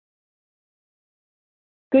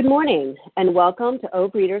Good morning, and welcome to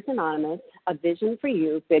Overeaters Anonymous, a Vision for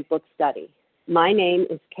You Big Book Study. My name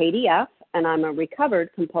is Katie F., and I'm a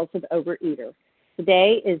recovered compulsive overeater.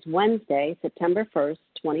 Today is Wednesday, September 1st,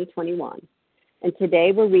 2021. And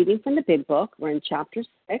today we're reading from the Big Book. We're in Chapter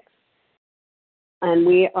 6, and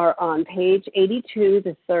we are on page 82,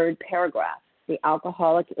 the third paragraph. The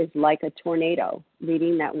alcoholic is like a tornado,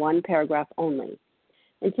 reading that one paragraph only.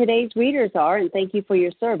 And today's readers are, and thank you for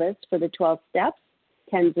your service, for the 12 steps,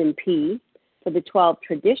 Tenzin P. For the 12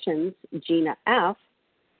 traditions, Gina F.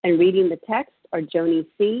 And reading the text are Joni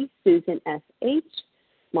C., Susan S.H.,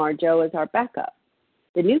 Marjo is our backup.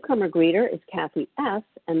 The newcomer greeter is Kathy S.,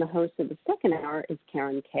 and the host of the second hour is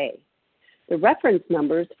Karen K. The reference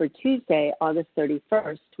numbers for Tuesday, August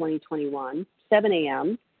 31st, 2021, 7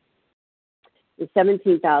 a.m. is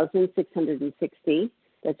 17,660.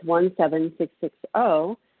 That's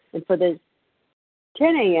 17660. And for the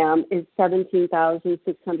 10 a.m. is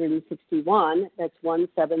 17,661. That's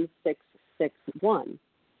 17661.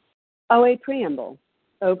 OA Preamble.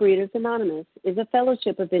 Overeaters Anonymous is a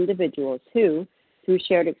fellowship of individuals who, through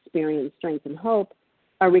shared experience, strength, and hope,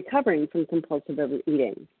 are recovering from compulsive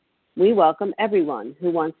overeating. We welcome everyone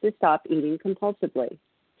who wants to stop eating compulsively.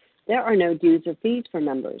 There are no dues or fees for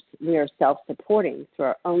members. We are self-supporting through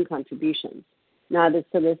our own contributions, neither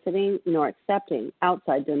soliciting nor accepting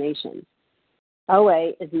outside donations.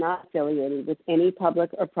 OA is not affiliated with any public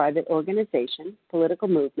or private organization, political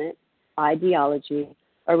movement, ideology,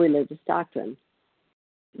 or religious doctrine.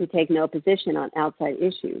 We take no position on outside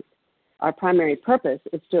issues. Our primary purpose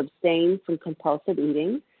is to abstain from compulsive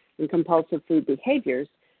eating and compulsive food behaviors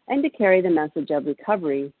and to carry the message of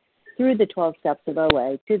recovery through the 12 steps of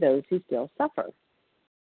OA to those who still suffer.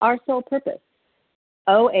 Our sole purpose.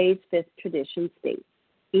 OA's fifth tradition states,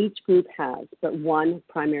 each group has but one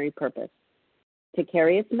primary purpose, to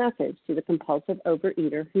carry its message to the compulsive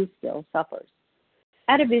overeater who still suffers.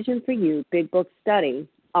 At A Vision for You Big Book Study,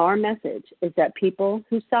 our message is that people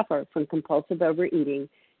who suffer from compulsive overeating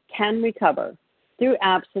can recover through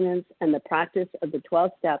abstinence and the practice of the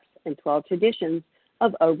 12 steps and 12 traditions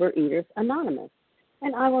of Overeaters Anonymous.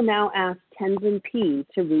 And I will now ask Tenzin P.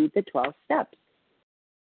 to read the 12 steps.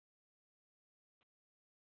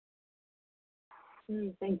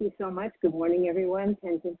 Thank you so much. Good morning, everyone.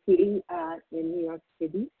 Tenzin P. In New York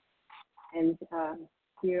City. And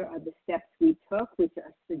here are the steps we took, which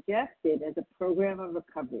are suggested as a program of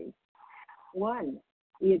recovery. 1,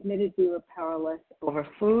 we admitted we were powerless over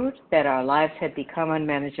food, that our lives had become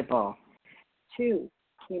unmanageable. 2,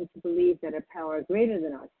 came to believe that a power greater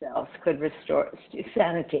than ourselves could restore us to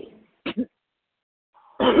sanity.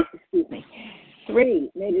 Excuse me. 3,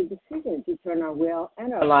 made a decision to turn our will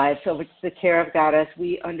and our lives over to the care of God as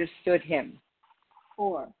we understood Him.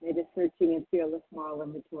 4, made a searching and fearless moral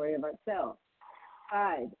inventory of ourselves.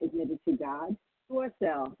 5, admitted to God, to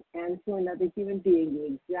ourselves, and to another human being the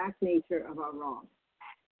exact nature of our wrongs.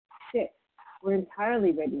 6, we're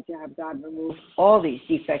entirely ready to have God remove all these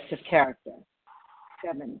defects of character.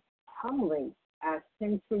 7, humbly asked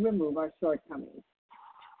Him to remove our shortcomings.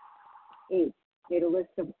 8, made a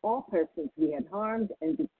list of all persons we had harmed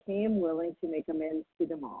and became willing to make amends to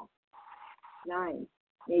them all. 9,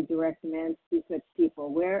 made direct amends to such people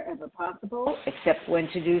wherever possible, except when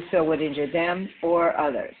to do so would injure them or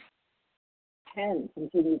others. 10,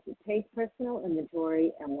 continued to take personal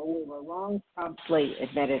inventory, and when we were wrong, promptly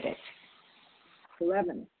admitted it.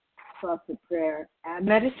 11, sought the prayer and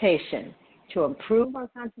meditation to improve our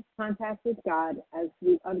conscious contact with God as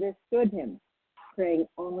we understood Him, praying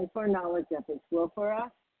only for knowledge of His will for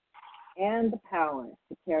us and the power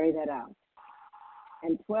to carry that out.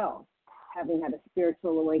 And 12, having had a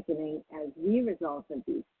spiritual awakening as the result of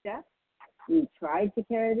these steps, we tried to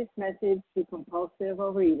carry this message to compulsive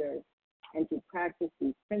overeaters and to practice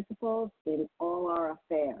these principles in all our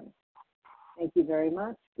affairs. Thank you very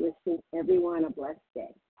much. Wishing everyone a blessed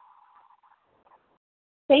day.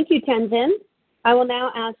 Thank you, Tenzin. I will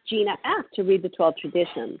now ask Gina F. to read the 12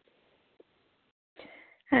 traditions.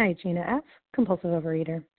 Hi, Gina F., compulsive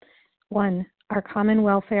overeater. 1, our common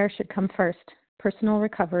welfare should come first. Personal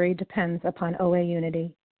recovery depends upon OA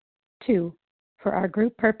unity. 2, for our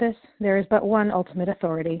group purpose, there is but one ultimate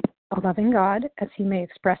authority, a loving God, as He may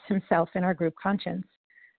express Himself in our group conscience.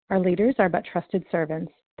 Our leaders are but trusted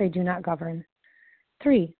servants. They do not govern.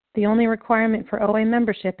 3, the only requirement for OA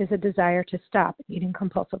membership is a desire to stop eating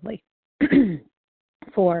compulsively.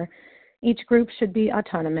 4, each group should be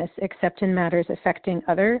autonomous except in matters affecting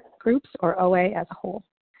other groups or OA as a whole.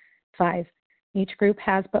 5, each group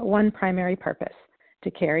has but one primary purpose,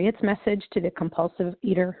 to carry its message to the compulsive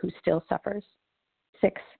eater who still suffers.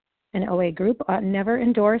 6, An OA group ought never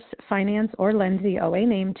endorse, finance, or lend the OA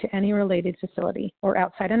name to any related facility or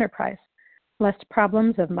outside enterprise, lest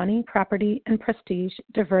problems of money, property, and prestige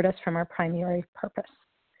divert us from our primary purpose.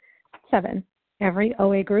 7. Every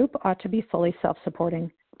OA group ought to be fully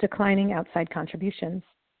self-supporting, declining outside contributions.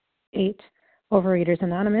 8. Overeaters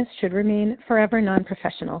Anonymous should remain forever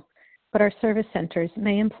non-professional, but our service centers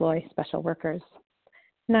may employ special workers.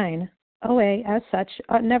 9. OA, as such,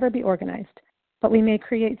 ought never be organized, but we may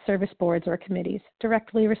create service boards or committees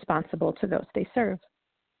directly responsible to those they serve.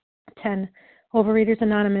 10. Overeaters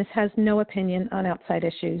Anonymous has no opinion on outside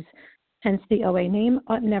issues, hence the OA name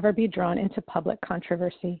ought never be drawn into public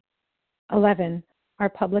controversy. 11. Our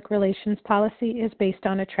public relations policy is based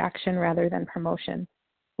on attraction rather than promotion.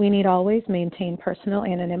 We need always maintain personal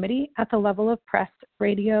anonymity at the level of press,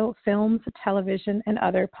 radio, films, television, and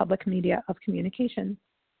other public media of communication.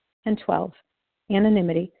 And 12.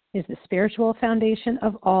 Anonymity is the spiritual foundation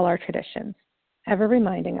of all our traditions, ever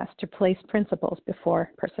reminding us to place principles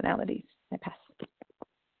before personalities. I pass.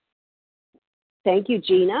 Thank you,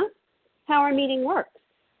 Gina. How our meeting works.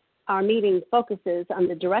 Our meeting focuses on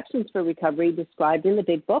the directions for recovery described in the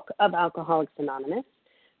Big Book of Alcoholics Anonymous.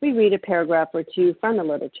 We read a paragraph or two from the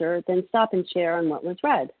literature, then stop and share on what was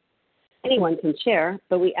read. Anyone can share,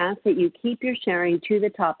 but we ask that you keep your sharing to the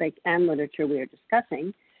topic and literature we are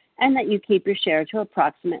discussing, and that you keep your share to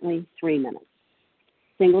approximately 3 minutes.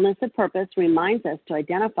 Singleness of purpose reminds us to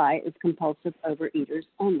identify as compulsive overeaters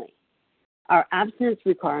only. Our abstinence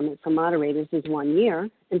requirement for moderators is 1 year,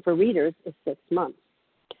 and for readers is 6 months.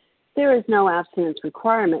 There is no abstinence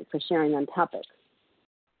requirement for sharing on topics.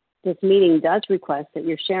 This meeting does request that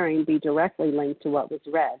your sharing be directly linked to what was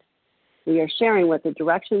read. We are sharing what the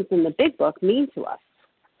directions in the Big Book mean to us.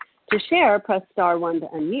 To share, press star 1 to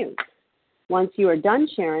unmute. Once you are done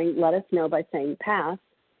sharing, let us know by saying pass.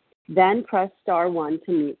 Then press star 1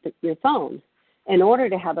 to mute your phone. In order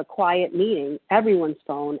to have a quiet meeting, everyone's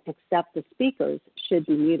phone except the speaker's should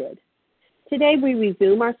be muted. Today we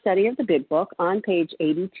resume our study of the Big Book on page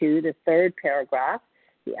 82, the third paragraph.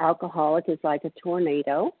 The alcoholic is like a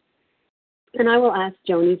tornado. And I will ask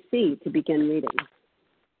Joni C. to begin reading.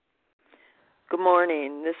 Good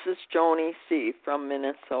morning. This is Joni C. from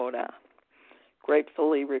Minnesota,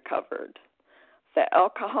 gratefully recovered. The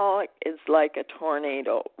alcoholic is like a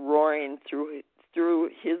tornado roaring through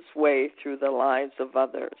his way through the lives of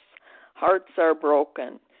others. Hearts are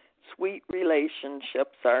broken. Sweet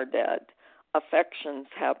relationships are dead. Affections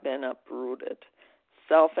have been uprooted.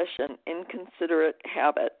 Selfish and inconsiderate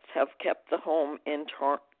habits have kept the home in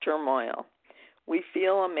turmoil. We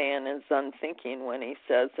feel a man is unthinking when he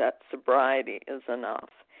says that sobriety is enough.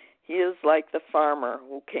 He is like the farmer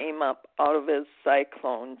who came up out of his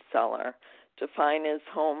cyclone cellar to find his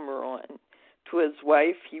home ruined. To his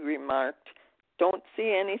wife he remarked, "Don't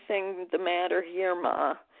see anything the matter here,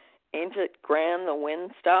 Ma. Ain't it grand the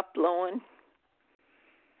wind stopped blowing?"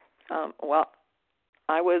 Well,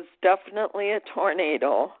 I was definitely a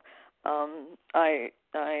tornado. I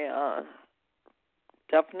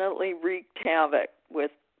definitely wreaked havoc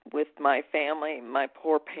with my family, my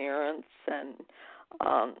poor parents, and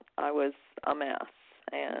I was a mess.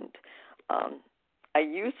 And I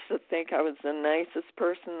used to think I was the nicest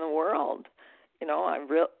person in the world. You know,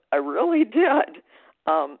 I really did.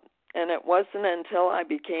 And it wasn't until I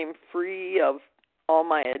became free of all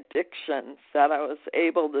my addictions that I was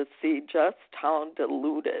able to see just how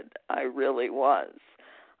deluded I really was.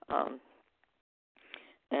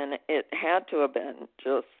 And it had to have been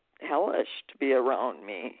just hellish to be around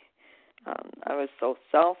me. I was so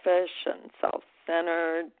selfish and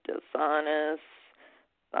self-centered, dishonest,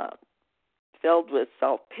 filled with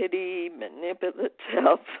self-pity,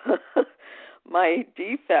 manipulative. My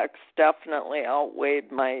defects definitely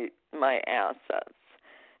outweighed my assets.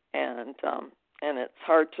 And it's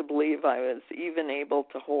hard to believe I was even able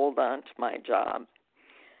to hold on to my job.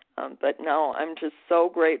 But now I'm just so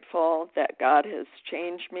grateful that God has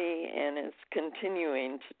changed me and is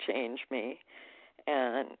continuing to change me.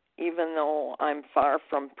 And even though I'm far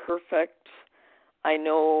from perfect, I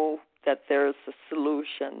know that there's a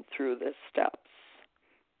solution through the steps.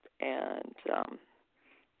 And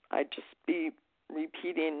I just be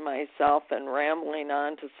repeating myself and rambling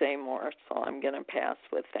on to say more, so I'm going to pass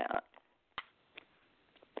with that.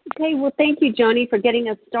 Okay, well, thank you, Joni, for getting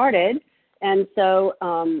us started. And so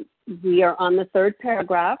we are on the third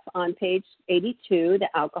paragraph on page 82. The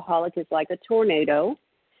alcoholic is like a tornado.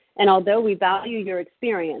 And although we value your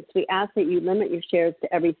experience, we ask that you limit your shares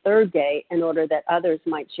to every third day in order that others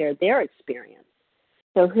might share their experience.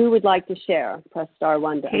 So who would like to share? Press star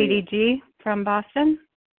 1 to Katie G. from Boston.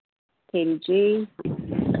 Katie G.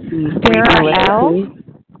 Sarah L.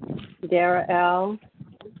 Dara L.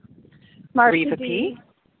 Marcy Reva D.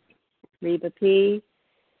 Reba P.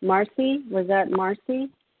 Marcy, was that Marcy?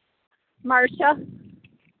 Marcia.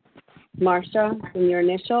 Marcia, and your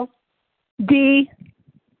initial? D.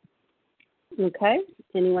 Okay.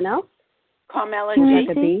 Anyone else? Carmela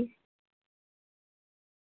Rebecca G. B.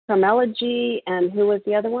 Carmela G. And who was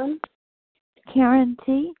the other one? Karen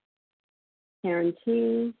T. Karen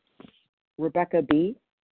T. Rebecca B.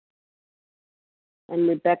 And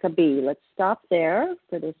Rebecca B. Let's stop there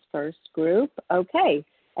for this first group. Okay.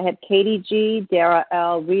 I have Katie G., Dara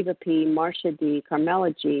L., Reva P., Marcia D.,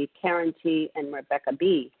 Carmela G., Karen T., and Rebecca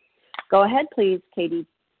B. Go ahead, please, Katie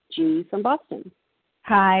G. from Boston.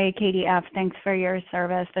 Hi, Katie F. Thanks for your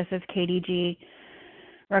service. This is Katie G.,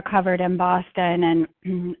 recovered in Boston.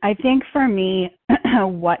 And I think for me,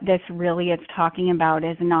 what this really is talking about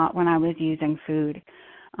is not when I was using food.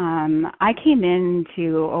 I came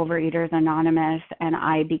into Overeaters Anonymous and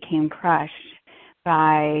I became crushed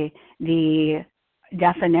by the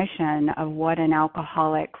definition of what an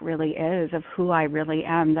alcoholic really is, of who I really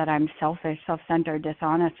am, that I'm selfish, self-centered,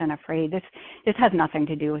 dishonest, and afraid. This has nothing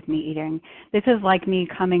to do with me eating. This is like me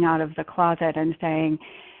coming out of the closet and saying,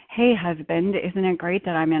 hey, husband, isn't it great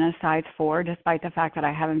that I'm in a size 4 despite the fact that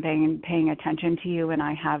I haven't been paying attention to you and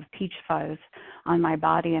I have peach fuzz on my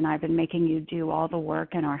body and I've been making you do all the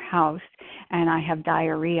work in our house and I have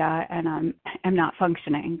diarrhea and I'm not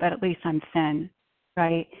functioning, but at least I'm thin,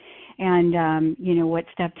 right? And, what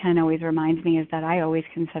Step 10 always reminds me is that I always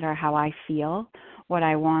consider how I feel, what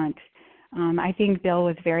I want. I think Bill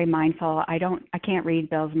was very mindful. I can't read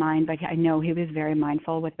Bill's mind, but I know he was very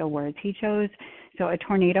mindful with the words he chose. So a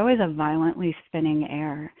tornado is a violently spinning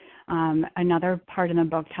air. Another part in the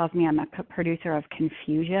book tells me I'm a producer of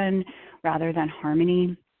confusion rather than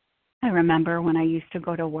harmony. I remember when I used to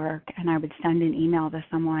go to work and I would send an email to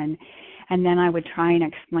someone and then I would try and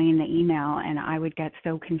explain the email and I would get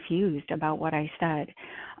so confused about what I said.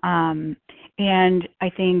 And I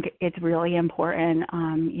think it's really important,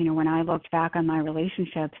 when I looked back on my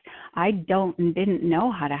relationships, I didn't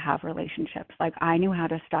know how to have relationships. Like I knew how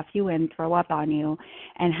to stuff you in, throw up on you,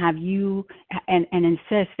 and have you, and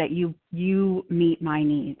insist that you meet my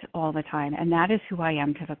needs all the time. And that is who I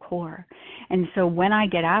am to the core. And so when I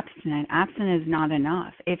get abstinent is not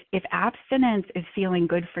enough. If abstinence is feeling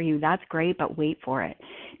good for you, that's great, but wait for it.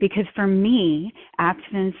 Because for me,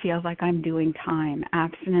 abstinence feels like I'm doing time.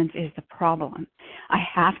 Abstinence is the problem. I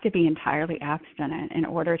have to be entirely abstinent in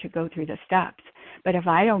order to go through the steps. But if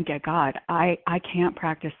I don't get God, I can't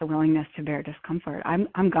practice the willingness to bear discomfort.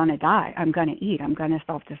 I'm going to die. I'm going to eat. I'm going to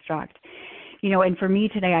self-destruct. And for me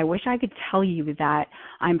today, I wish I could tell you that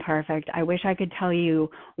I'm perfect. I wish I could tell you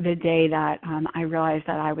the day that I realized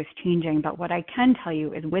that I was changing. But what I can tell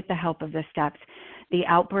you is with the help of the steps, the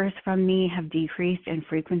outbursts from me have decreased in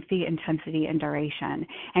frequency, intensity, and duration.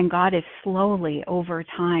 And God is slowly, over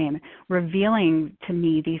time, revealing to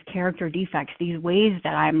me these character defects, these ways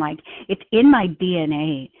that I'm like, it's in my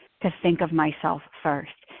DNA to think of myself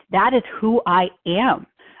first. That is who I am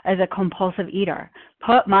as a compulsive eater.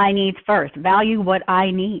 Put my needs first. Value what I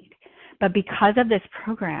need. But because of this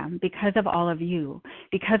program, because of all of you,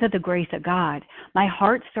 because of the grace of God, my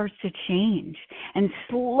heart starts to change. And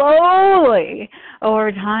slowly,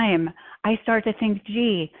 over time, I start to think,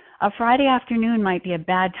 gee, a Friday afternoon might be a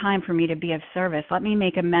bad time for me to be of service. Let me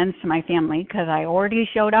make amends to my family because I already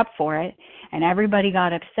showed up for it and everybody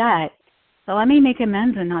got upset. So let me make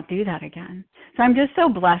amends and not do that again. So I'm just so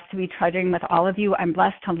blessed to be trudging with all of you. I'm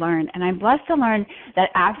blessed to learn. And I'm blessed to learn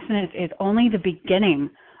that abstinence is only the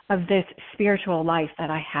beginning of this spiritual life that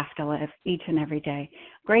I have to live each and every day.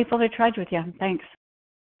 Grateful to trudge with you. Thanks.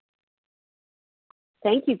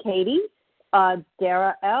 Thank you, Katie.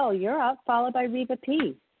 Dara L., you're up, followed by Reva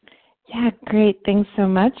P. Yeah, great. Thanks so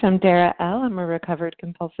much. I'm Dara L. I'm a recovered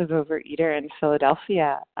compulsive overeater in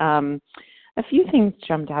Philadelphia. A few things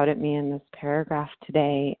jumped out at me in this paragraph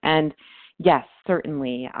today. And yes,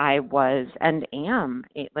 certainly I was and am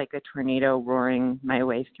like a tornado roaring my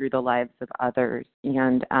way through the lives of others.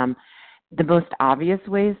 And the most obvious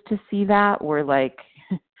ways to see that were like,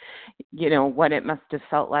 what it must have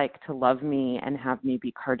felt like to love me and have me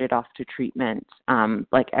be carted off to treatment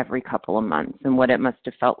like every couple of months, and what it must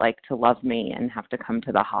have felt like to love me and have to come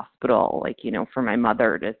to the hospital, for my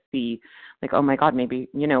mother to see, oh my God, maybe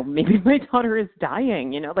my daughter is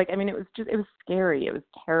dying, it was scary. It was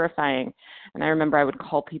terrifying. And I remember I would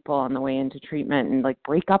call people on the way into treatment and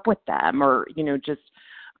break up with them or, just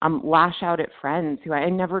lash out at friends who I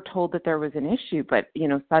never told that there was an issue, but,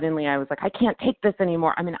 suddenly I was like, I can't take this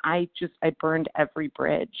anymore. I mean, I burned every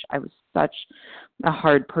bridge. I was such a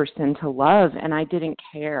hard person to love, and I didn't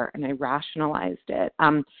care, and I rationalized it.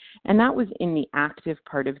 And that was in the active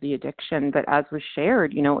part of the addiction. But as was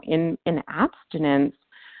shared, in abstinence,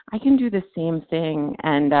 I can do the same thing.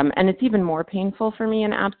 And it's even more painful for me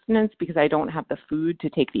in abstinence because I don't have the food to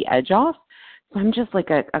take the edge off. So I'm just like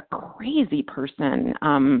a crazy person,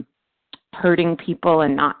 hurting people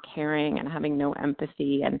and not caring and having no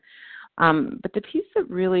empathy. And but the piece that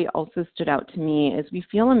really also stood out to me is we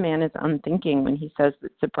feel a man is unthinking when he says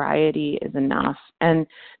that sobriety is enough. And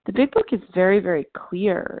the Big Book is very, very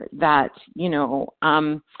clear that,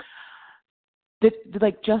 that,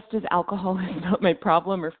 like, just as alcohol is not my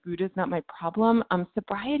problem or food is not my problem,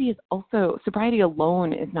 sobriety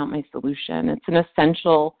alone is not my solution. It's an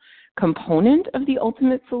essential component of the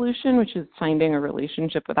ultimate solution, which is finding a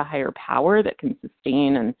relationship with a higher power that can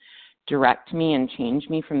sustain and direct me and change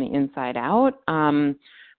me from the inside out.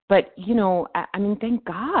 But, thank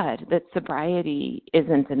God that sobriety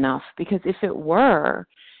isn't enough, because if it were,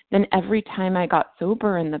 then every time I got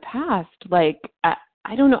sober in the past,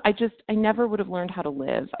 I don't know, I never would have learned how to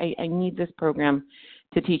live. I need this program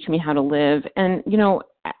to teach me how to live. And,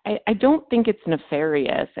 I don't think it's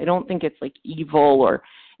nefarious. I don't think it's like evil or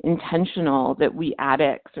intentional that we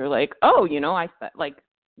addicts are like,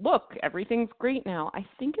 look, everything's great now. I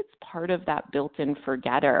think it's part of that built-in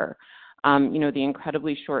forgetter, the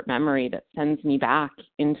incredibly short memory that sends me back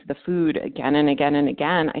into the food again and again and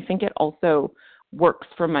again. I think it also works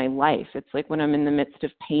for my life. It's like when I'm in the midst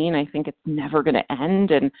of pain, I think it's never going to end.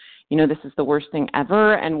 And, this is the worst thing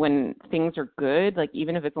ever. And when things are good, like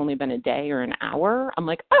even if it's only been a day or an hour, I'm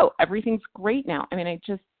like, oh, everything's great now. I mean, I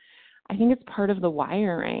think it's part of the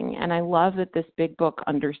wiring. And I love that this Big Book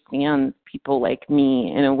understands people like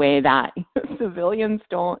me in a way that civilians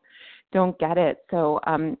don't get it. So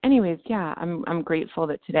anyways, yeah, I'm grateful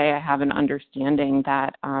that today I have an understanding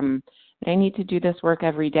that I need to do this work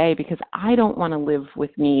every day, because I don't want to live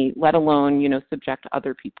with me, let alone, subject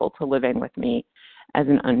other people to living with me as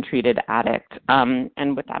an untreated addict.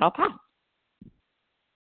 And with that, I'll pass.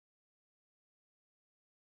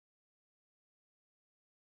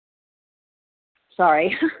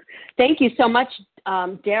 Sorry. Thank you so much,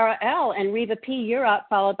 Dara L. And Reva P., you're up,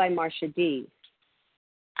 followed by Marcia D.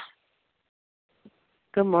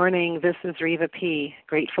 Good morning. This is Reva P.,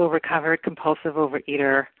 grateful, recovered, compulsive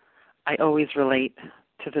overeater. I always relate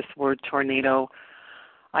to this word tornado.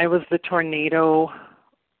 I was the tornado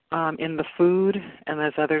in the food, and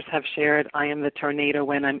as others have shared, I am the tornado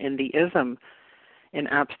when I'm in the ism, in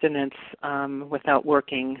abstinence, without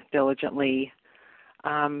working diligently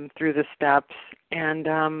through the steps.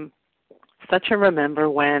 And such a remember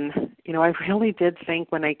when, I really did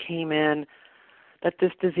think when I came in that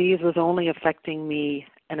this disease was only affecting me,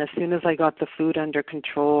 and as soon as I got the food under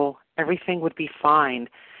control, everything would be fine.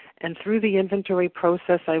 And through the inventory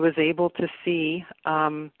process, I was able to see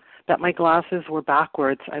that my glasses were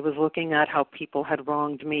backwards. I was looking at how people had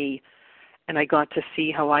wronged me, and I got to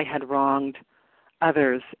see how I had wronged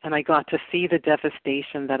others, and I got to see the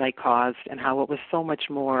devastation that I caused and how it was so much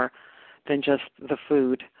more than just the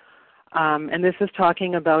food. And this is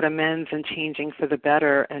talking about amends and changing for the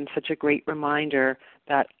better, and such a great reminder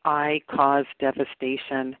that I cause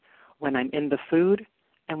devastation when I'm in the food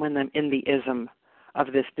and when I'm in the ism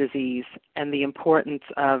of this disease, and the importance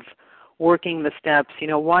of working the steps.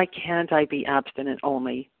 Why can't I be abstinent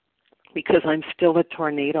only? Because I'm still a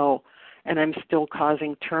tornado and I'm still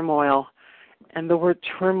causing turmoil. And the word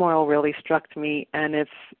turmoil really struck me, and it's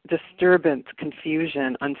disturbance,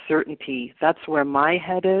 confusion, uncertainty. That's where my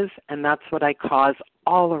head is, and that's what I cause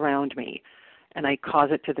all around me. And I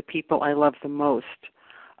cause it to the people I love the most,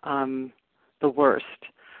 the worst.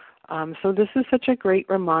 So this is such a great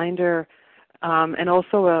reminder, and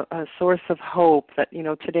also a source of hope that,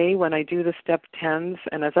 today when I do the step 10s,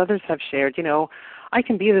 and as others have shared, I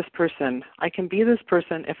can be this person. I can be this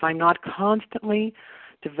person if I'm not constantly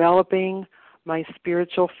developing my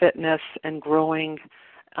spiritual fitness and growing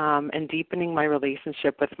and deepening my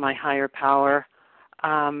relationship with my higher power.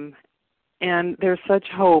 And there's such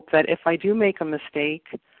hope that if I do make a mistake,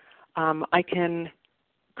 I can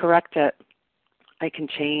correct it. I can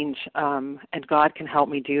change, and God can help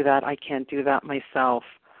me do that. I can't do that myself.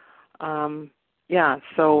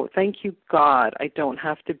 So thank you, God. I don't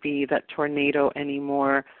have to be that tornado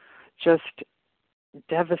anymore, just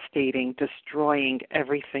devastating, destroying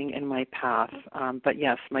everything in my path. But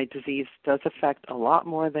yes, my disease does affect a lot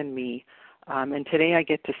more than me. And today I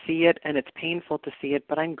get to see it, and it's painful to see it,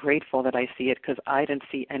 but I'm grateful that I see it because I didn't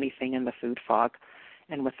see anything in the food fog.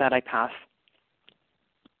 And with that, I pass.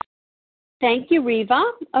 Thank you, Reva.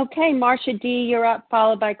 Okay, Marcia D., you're up,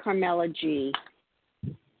 followed by Carmela G.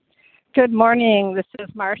 Good morning. This is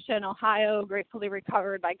Marcia in Ohio, gratefully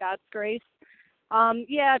recovered by God's grace.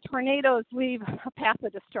 Tornadoes leave a path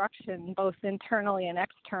of destruction, both internally and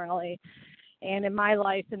externally. And in my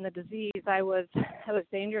life, in the disease, I was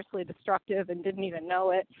dangerously destructive and didn't even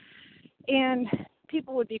know it. And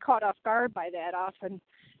people would be caught off guard by that often,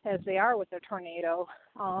 as they are with a tornado.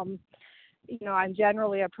 I'm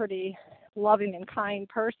generally a pretty loving and kind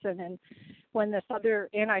person, and when this other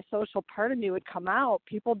antisocial part of me would come out,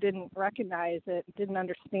 people didn't recognize it, didn't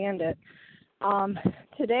understand it.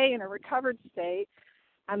 Today, in a recovered state,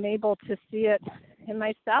 I'm able to see it in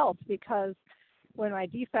myself, because when my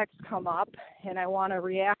defects come up and I want to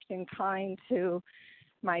react in kind to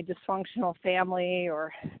my dysfunctional family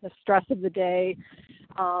or the stress of the day,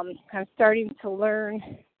 I'm starting to learn,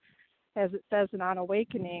 as it says in On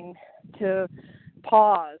Awakening, to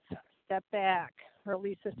pause, step back,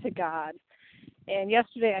 release it to God. And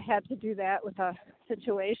yesterday I had to do that with a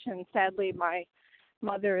situation. Sadly, my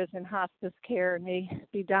mother is in hospice care and may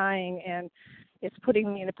be dying, and it's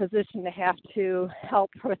putting me in a position to have to help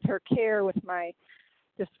with her care with my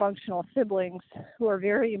dysfunctional siblings who are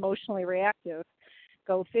very emotionally reactive.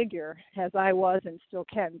 Go figure, as I was and still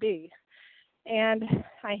can be. And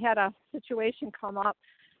I had a situation come up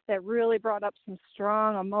that really brought up some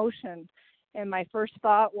strong emotion, and my first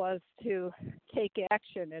thought was to take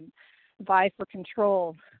action and vie for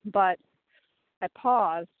control. But I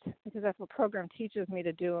paused, because that's what program teaches me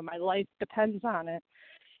to do, and my life depends on it.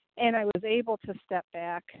 And I was able to step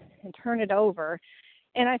back and turn it over.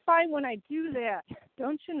 And I find when I do that,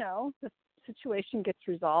 don't you know, the situation gets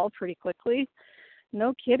resolved pretty quickly.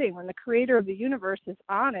 No kidding. When the creator of the universe is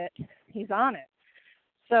on it, he's on it.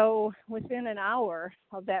 So within an hour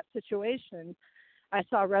of that situation, I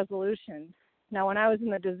saw resolution. Now, when I was in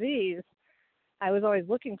the disease, I was always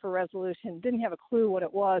looking for resolution, didn't have a clue what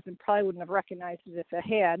it was, and probably wouldn't have recognized it if it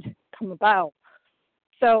had come about.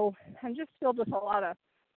 So I'm just filled with a lot of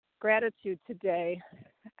gratitude today.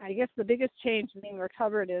 I guess the biggest change being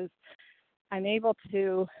recovered is I'm able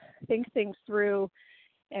to think things through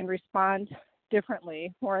and respond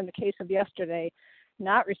differently, or in the case of yesterday,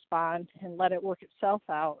 not respond and let it work itself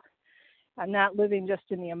out. I'm not living just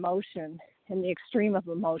in the emotion, in the extreme of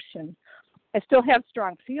emotion. I still have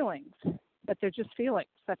strong feelings, but they're just feelings.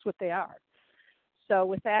 That's what they are. So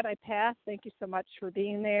with that, I pass. Thank you so much for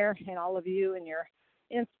being there, and all of you and your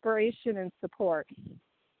inspiration and support.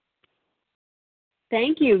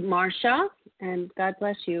 Thank you, Marcia, and God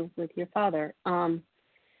bless you with your father.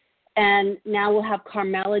 And now we'll have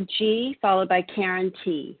Carmela G., followed by Karen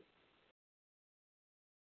T.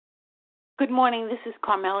 Good morning. This is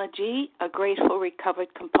Carmela G., a grateful, recovered,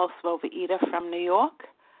 compulsive overeater from New York.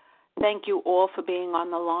 Thank you all for being on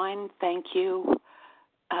the line. Thank you,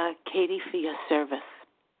 Katie, for your service.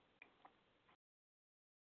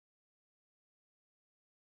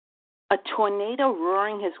 A tornado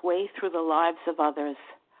roaring his way through the lives of others.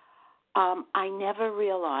 I never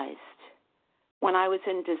realized when I was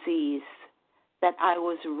in disease that I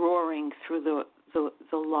was roaring through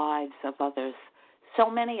the lives of others, so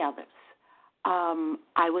many others.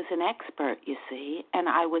 I was an expert, you see, and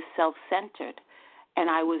I was self-centered, and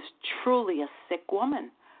I was truly a sick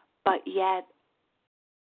woman, but yet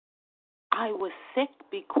I was sick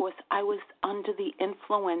because I was under the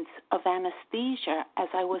influence of anesthesia as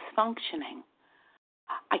I was functioning.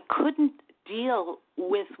 I couldn't deal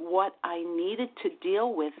with what I needed to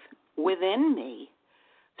deal with within me.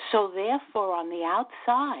 So therefore, on the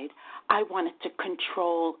outside, I wanted to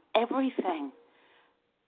control everything.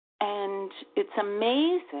 And it's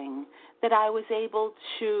amazing that I was able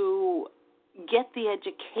to get the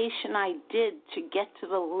education I did to get to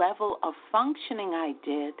the level of functioning I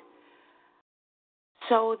did,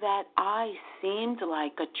 so that I seemed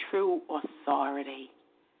like a true authority,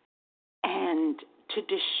 and to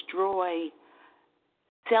destroy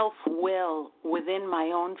self-will within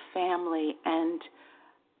my own family and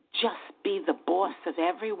just be the boss of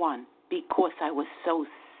everyone because I was so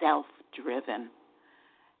self-driven.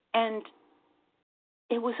 And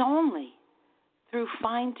it was only through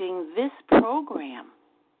finding this program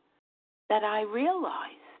that I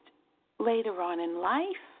realized later on in life,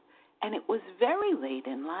 and it was very late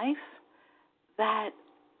in life, that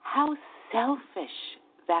how selfish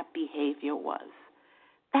that behavior was.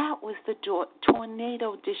 That was the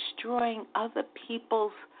tornado destroying other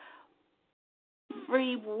people's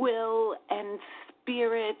free will and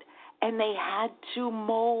spirit, and they had to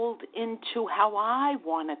mold into how I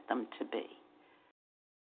wanted them to be.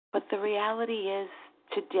 But the reality is,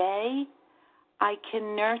 today, I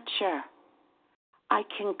can nurture. I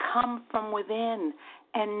can come from within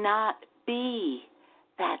and not be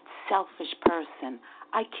that selfish person.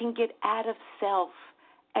 I can get out of self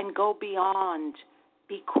and go beyond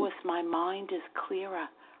because my mind is clearer.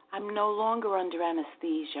 I'm no longer under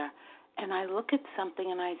anesthesia. And I look at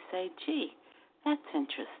something and I say, gee, that's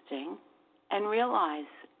interesting, and realize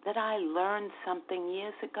that I learned something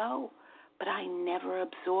years ago, but I never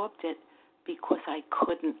absorbed it because I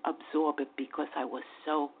couldn't absorb it because I was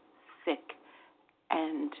so sick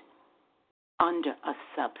and under a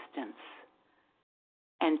substance.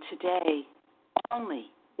 And today,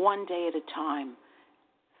 only one day at a time,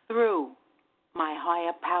 through my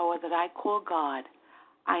higher power that I call God,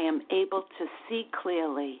 I am able to see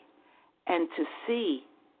clearly and to see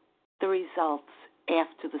the results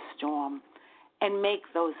after the storm and make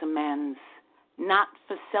those amends, not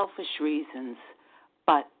for selfish reasons,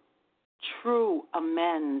 but true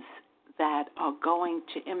amends that are going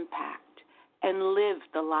to impact and live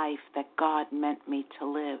the life that God meant me to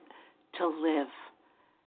live,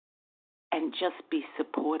 and just be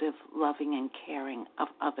supportive, loving, and caring of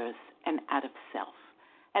others and out of self.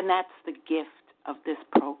 And that's the gift of this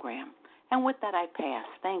program. And with that, I pass.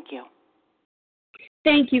 Thank you.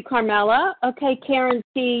 Thank you, Carmela. Okay, Karen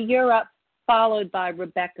T., you're up, followed by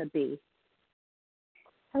Rebecca B.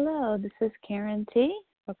 Hello, this is Karen T.,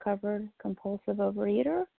 recovered compulsive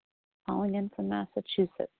overeater, calling in from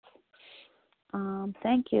Massachusetts.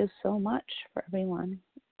 Thank you so much for everyone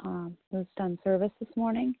who's done service this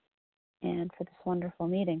morning and for this wonderful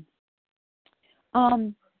meeting.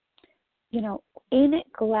 Ain't it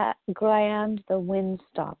grand the wind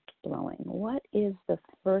stopped blowing? What is the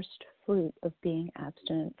first fruit of being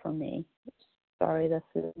abstinent for me? Sorry, the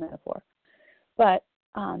food metaphor. But,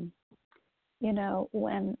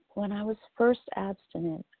 when I was first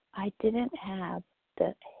abstinent, I didn't have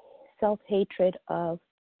the self-hatred of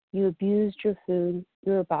you abused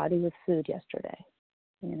your body with food yesterday,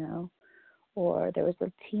 or there was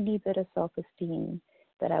a teeny bit of self-esteem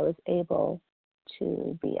that I was able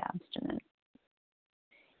to be abstinent.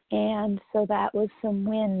 And so that was some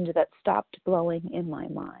wind that stopped blowing in my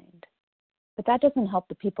mind. But that doesn't help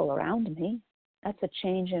the people around me. That's a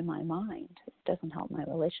change in my mind. It doesn't help my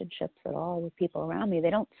relationships at all with people around me. They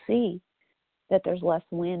don't see that there's less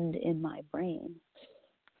wind in my brain.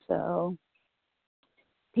 So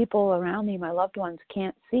people around me, my loved ones,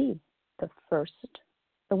 can't see the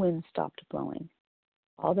wind stopped blowing.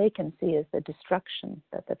 All they can see is the destruction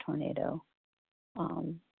that the tornado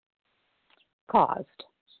caused,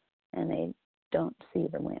 and they don't see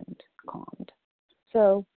the wind calmed.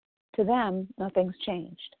 So to them, nothing's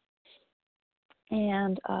changed.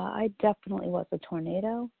 And I definitely was a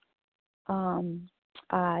tornado.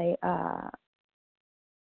 I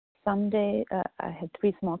had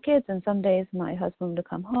 3 small kids, and some days my husband would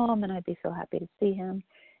come home and I'd be so happy to see him.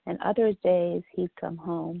 And other days he'd come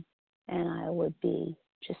home and I would be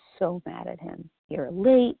just so mad at him. You're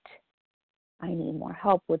late. I need more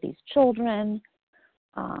help with these children.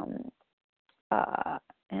 And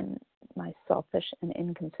my selfish and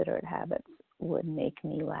inconsiderate habits would make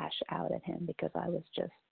me lash out at him because I was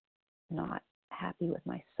just not happy with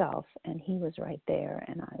myself, and he was right there,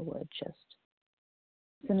 and I would just,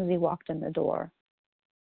 as soon as he walked in the door,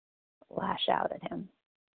 lash out at him.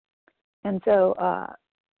 And so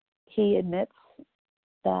he admits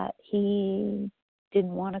that he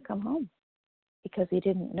didn't want to come home because he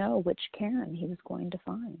didn't know which Karen he was going to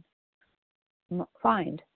find.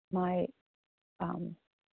 My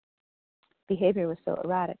behavior was so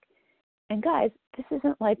erratic. And guys, this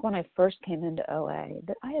isn't like when I first came into OA.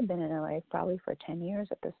 That I had been in OA probably for 10 years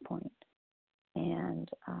at this point. And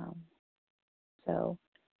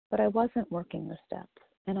but I wasn't working the steps,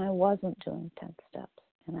 and I wasn't doing 10 steps,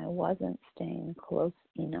 and I wasn't staying close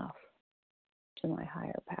enough to my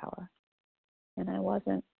higher power. And I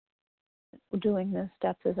wasn't doing the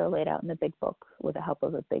steps as are laid out in the big book with the help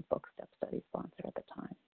of a big book step study sponsor at the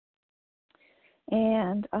time.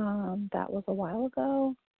 And that was a while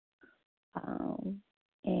ago.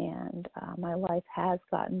 And my life has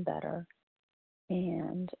gotten better,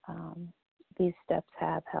 and these steps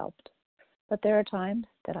have helped. But there are times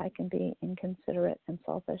that I can be inconsiderate and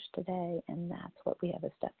selfish today, and that's what we have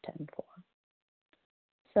a step 10 for.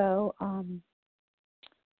 So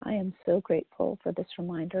I am so grateful for this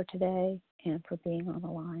reminder today and for being on the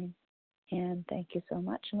line. And thank you so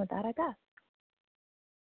much. And with that, I pass.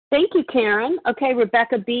 Thank you, Karen. Okay,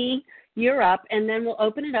 Rebecca B., you're up, and then we'll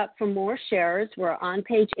open it up for more shares. We're on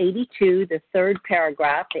page 82, the third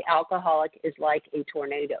paragraph. The alcoholic is like a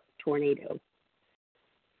tornado.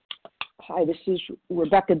 Hi, this is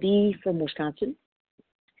Rebecca B. from Wisconsin.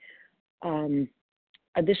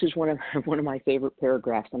 This is one of my favorite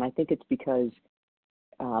paragraphs, and I think it's because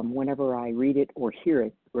whenever I read it or hear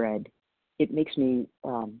it read, it makes me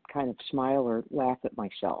kind of smile or laugh at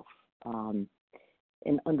myself.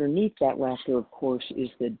 And underneath that laughter, of course, is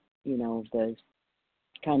the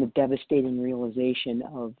kind of devastating realization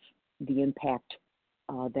of the impact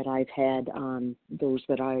that I've had on those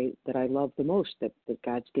that I love the most, that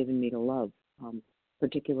God's given me to love,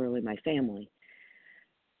 particularly my family.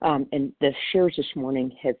 And the shares this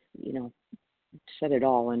morning have, said it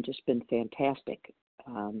all and just been fantastic.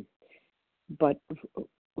 But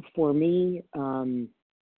for me,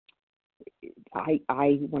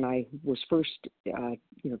 I when I was first,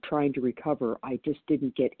 trying to recover, I just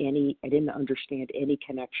didn't understand any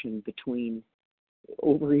connection between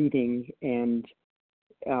overeating and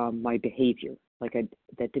my behavior.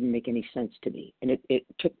 That didn't make any sense to me. And it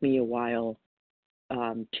took me a while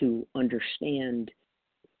to understand,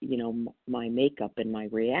 my makeup and my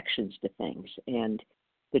reactions to things. And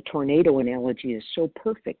the tornado analogy is so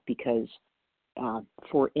perfect because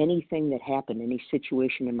for anything that happened, any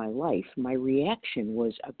situation in my life, my reaction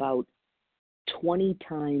was about 20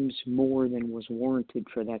 times more than was warranted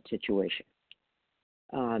for that situation.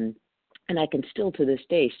 And I can still to this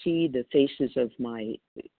day see the faces of my,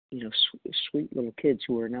 sweet little kids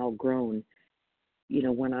who are now grown,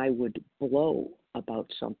 when I would blow about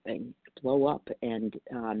something, blow up, and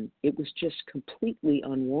it was just completely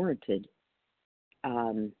unwarranted.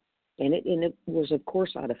 And it was, of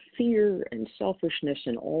course, out of fear and selfishness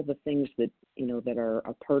and all the things that, that are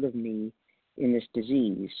a part of me in this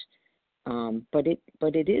disease. But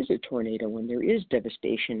it is a tornado when there is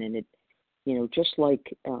devastation, and it, just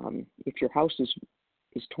like if your house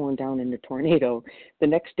is torn down in a tornado, the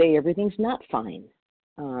next day everything's not fine.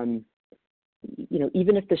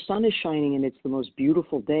 Even if the sun is shining and it's the most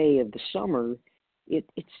beautiful day of the summer,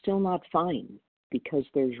 it's still not fine because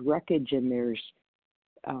there's wreckage and there's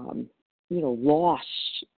loss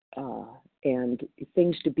and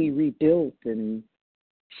things to be rebuilt and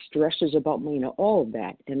stresses about, all of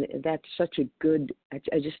that. And that's such a good,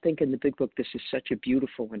 I just think in the big book, this is such a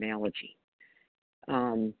beautiful analogy.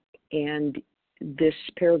 And this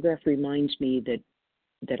paragraph reminds me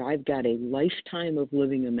that I've got a lifetime of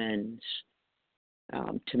living amends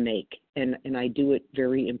to make, and I do it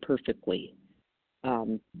very imperfectly.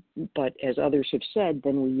 But as others have said,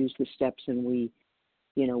 then we use the steps and we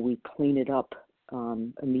clean it up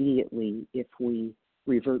immediately if we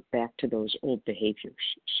revert back to those old behaviors.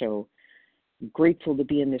 So grateful to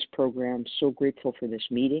be in this program, so grateful for this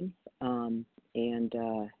meeting, and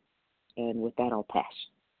with that, I'll pass.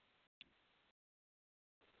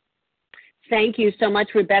 Thank you so much,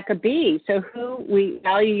 Rebecca B. So we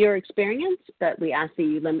value your experience, but we ask that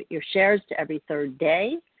you limit your shares to every third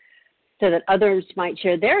day so that others might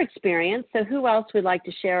share their experience. So who else would like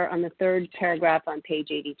to share on the third paragraph on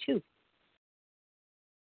page 82?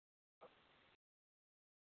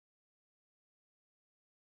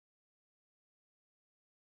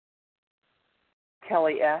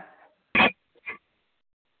 Kelly S.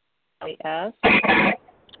 Kelly S.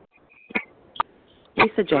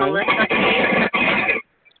 Lisa J. Melissa K.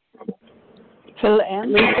 Phil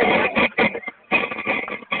M.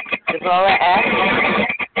 Deborah S.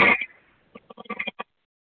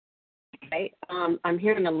 Okay. I'm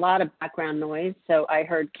hearing a lot of background noise, so I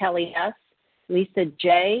heard Kelly S., Lisa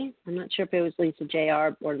J. I'm not sure if it was Lisa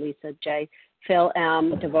J.R. or Lisa J. Phil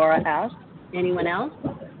M. Deborah S. Anyone else?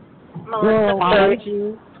 Melissa P.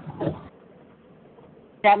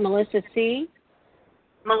 Is that Melissa C?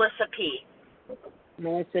 Melissa P.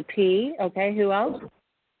 Melissa P. Okay, who else?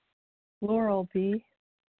 Laurel B.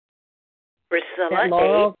 Priscilla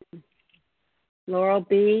Laurel, A. Laurel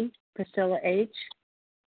B. Priscilla H.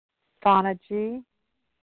 Donna G.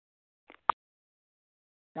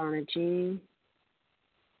 Donna G.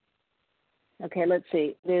 Okay, let's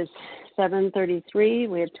see. There's 7:33.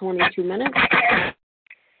 We have 22 minutes.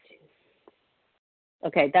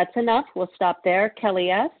 Okay, that's enough. We'll stop there. Kelly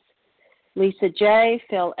S., Lisa J.,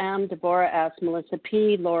 Phil M., Deborah S., Melissa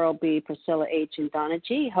P., Laurel B., Priscilla H., and Donna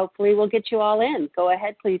G. Hopefully we'll get you all in. Go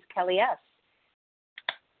ahead, please, Kelly S.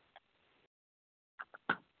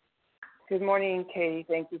 Good morning, Katie.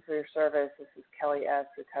 Thank you for your service. This is Kelly S.,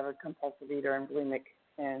 recovered compulsive eater and bulimic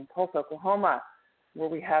in Tulsa, Oklahoma, where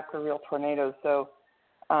we have for real tornadoes. So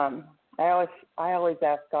I always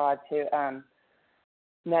ask God to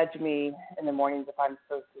nudge me in the mornings if I'm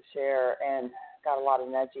supposed to share, and got a lot of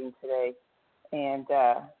nudging today. And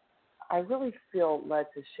I really feel led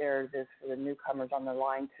to share this for the newcomers on the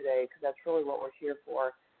line today, because that's really what we're here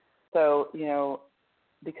for. So,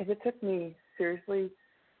 because it took me seriously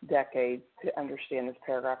decades to understand this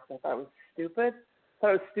paragraph because I thought it was stupid. I thought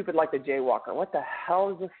it was stupid like the jaywalker. What the hell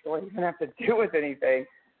does this story even have to do with anything?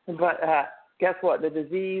 But guess what? The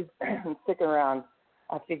disease, sticking around,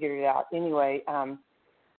 I figured it out. Anyway,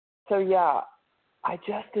 so yeah, I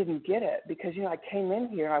just didn't get it because, I came in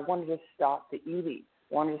here and I wanted to stop the eating.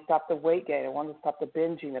 I wanted to stop the weight gain. I wanted to stop the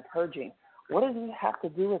binging, the purging. What does it have to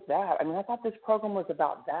do with that? I mean, I thought this program was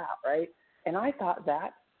about that, right? And I thought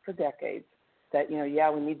that for decades, that,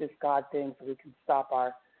 we need this God thing so we can stop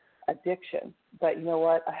our addiction. But you know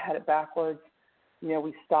what? I had it backwards.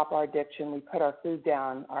 We stop our addiction. We put our food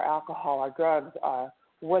down, our alcohol, our drugs,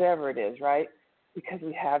 whatever it is, right? Because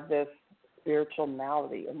we have this spiritual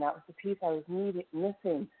malady. And that was the piece I was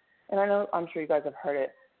missing. And I'm sure you guys have heard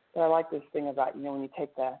it, but I like this thing about, when you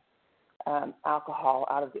take the alcohol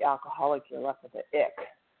out of the alcoholic, you're left with the ick.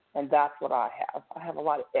 And that's what I have. I have a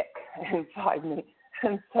lot of ick inside me.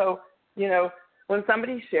 And so, when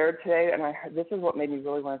somebody shared today, and I heard, this is what made me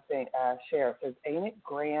really want to share. It says, "Ain't it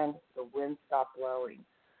grand the wind stopped blowing?"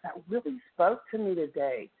 That really spoke to me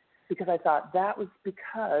today because I thought that was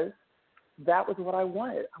because that was what I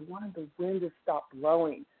wanted. I wanted the wind to stop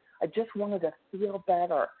blowing. I just wanted to feel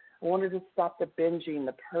better. I wanted to stop the binging,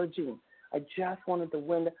 the purging. I just wanted the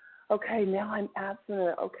wind to, okay, now I'm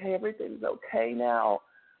abstinent. Okay, everything's okay now.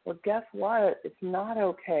 Well, guess what? It's not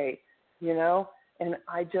okay, And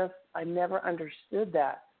I never understood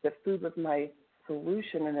that food was my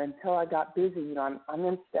solution. And until I got busy, I'm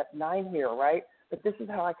in step 9 here, right? But this is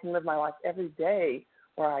how I can live my life every day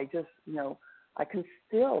where I just, I can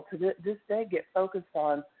still to this day get focused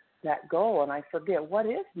on that goal. And I forget, what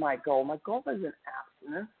is my goal? My goal isn't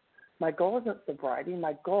abstinence. My goal isn't sobriety.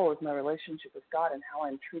 My goal is my relationship with God and how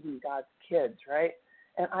I'm treating God's kids, right?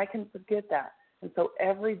 And I can forget that. And so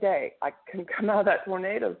every day I can come out of that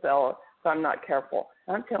tornado cell if I'm not careful.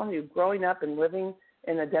 And I'm telling you, growing up and living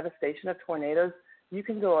in the devastation of tornadoes, you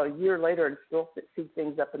can go a year later and still see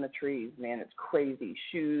things up in the trees. Man, it's crazy,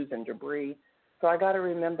 shoes and debris. So I got to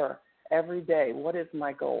remember every day, what is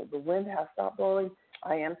my goal? The wind has stopped blowing.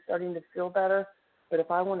 I am starting to feel better. But if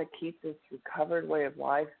I want to keep this recovered way of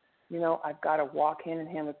life, I've got to walk hand in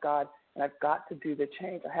hand with God, and I've got to do the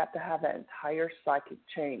change. I have to have that entire psychic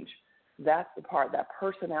change. That's the part, that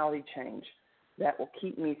personality change that will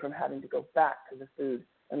keep me from having to go back to the food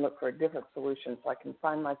and look for a different solution so I can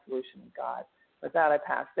find my solution in God. With that, I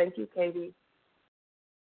pass. Thank you, Katie.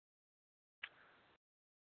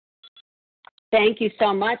 Thank you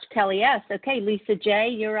so much, Kelly S. Okay, Lisa J.,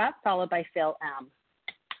 you're up, followed by Phil M.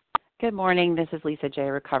 Good morning. This is Lisa J.,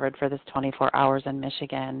 recovered for this 24 hours in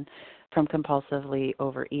Michigan from compulsively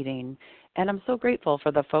overeating. And I'm so grateful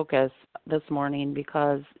for the focus this morning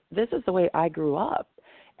because this is the way I grew up.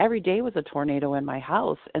 Every day was a tornado in my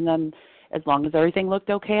house. And then as long as everything looked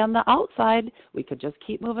okay on the outside, we could just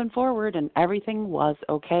keep moving forward and everything was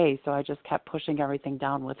okay. So I just kept pushing everything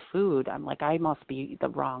down with food. I'm like, I must be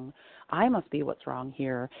what's wrong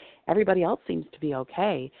here. Everybody else seems to be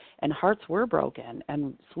okay. And hearts were broken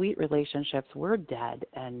and sweet relationships were dead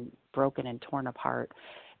and broken and torn apart.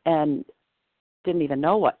 And didn't even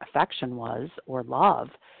know what affection was or love,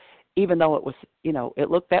 even though it was, it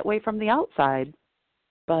looked that way from the outside.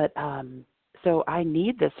 But so I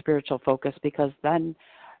need this spiritual focus because then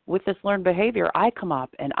with this learned behavior, I come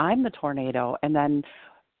up and I'm the tornado. And then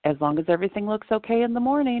as long as everything looks okay in the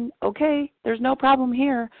morning, okay, there's no problem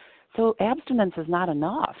here. So abstinence is not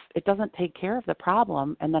enough. It doesn't take care of the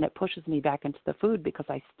problem. And then it pushes me back into the food because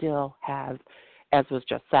I still have, as was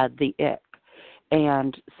just said, the ick.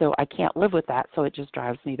 And so I can't live with that. So it just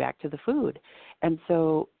drives me back to the food. And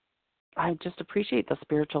so I just appreciate the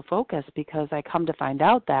spiritual focus because I come to find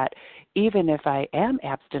out that even if I am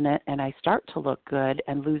abstinent and I start to look good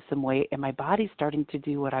and lose some weight and my body's starting to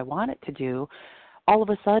do what I want it to do, all of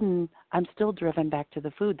a sudden I'm still driven back to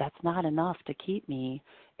the food. That's not enough to keep me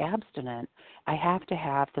abstinent. I have to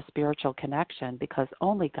have the spiritual connection because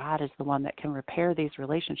only God is the one that can repair these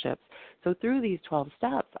relationships. So through these 12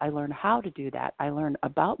 steps, I learn how to do that. I learn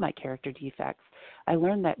about my character defects. I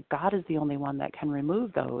learn that God is the only one that can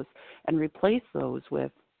remove those and replace those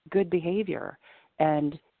with good behavior,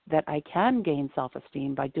 and that I can gain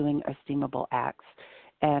self-esteem by doing esteemable acts,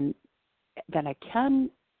 and then I can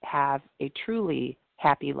have a truly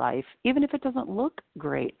happy life, even if it doesn't look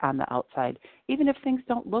great on the outside, even if things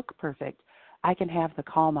don't look perfect. I can have the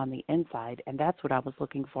calm on the inside, and that's what I was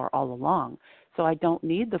looking for all along. So I don't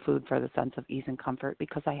need the food for the sense of ease and comfort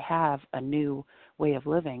because I have a new way of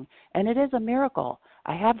living, and it is a miracle.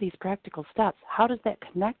 I have these practical steps. How does that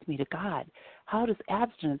connect me to God? How does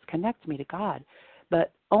abstinence connect me to God?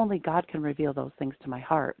 But only God can reveal those things to my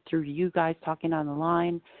heart through you guys talking on the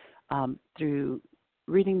line, through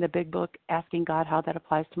reading the big book, asking God how that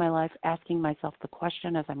applies to my life, asking myself the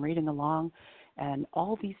question as I'm reading along, and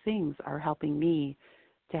all these things are helping me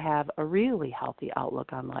to have a really healthy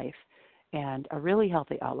outlook on life and a really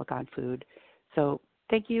healthy outlook on food. So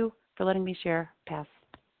thank you for letting me share. Pass.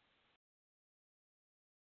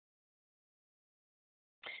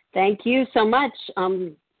 Thank you so much,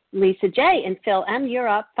 Lisa J. And Phil M., you're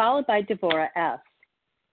up, followed by Devorah S.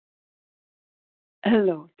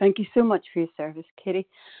 Hello. Thank you so much for your service, Katie.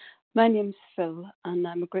 My name's Phil, and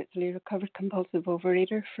I'm a gratefully recovered compulsive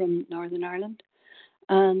overeater from Northern Ireland.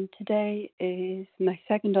 And today is my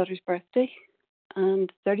second daughter's birthday.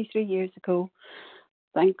 And 33 years ago,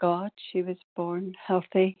 thank God, she was born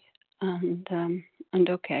healthy and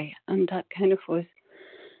okay. And that kind of was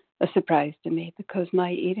a surprise to me because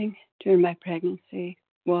my eating during my pregnancy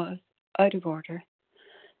was out of order.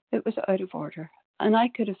 It was out of order. And I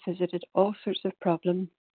could have visited all sorts of problems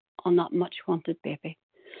on that much wanted baby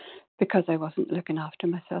because I wasn't looking after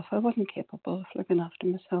myself. I wasn't capable of looking after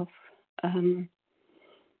myself.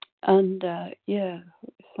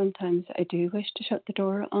 Sometimes I do wish to shut the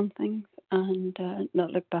door on things and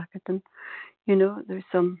not look back at them. You know, there's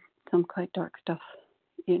some quite dark stuff,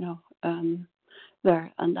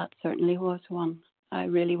 there, and that certainly was one. I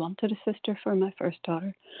really wanted a sister for my first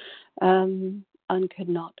daughter, and could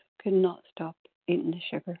not stop eating the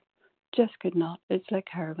sugar. Just could not. It's like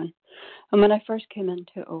heroin. And when I first came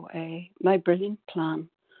into OA, my brilliant plan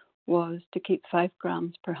was to keep 5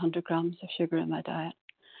 grams per 100 grams of sugar in my diet.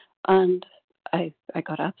 And I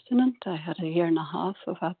got abstinent. I had a year and a half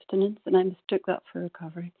of abstinence, and I mistook that for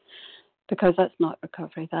recovery because that's not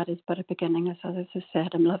recovery. That is but a beginning, as others have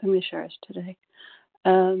said. I'm loving the shares today.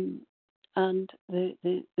 And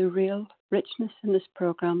the real richness in this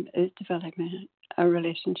program is developing a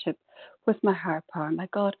relationship with my higher power. My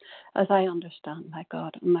God, as I understand my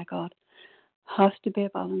God, has to be a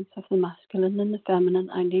balance of the masculine and the feminine.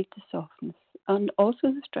 I need the softness and also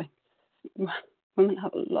the strength. Women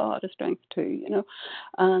have a lot of strength too,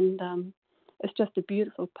 and it's just a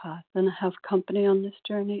beautiful path. And I have company on this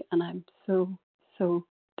journey, and I'm so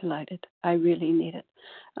delighted. I really need it.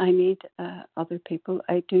 I need other people.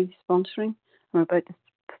 I do sponsoring. I'm about to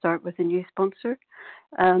start with a new sponsor,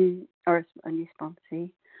 or a new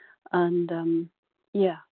sponsee, and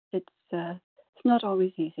it's not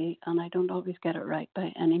always easy, and I don't always get it right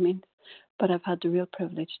by any means. But I've had the real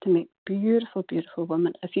privilege to meet beautiful, beautiful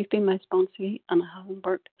women. If you've been my sponsee and I haven't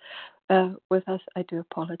worked with us, I do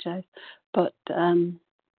apologise. But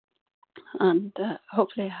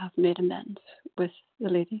hopefully I have made amends with the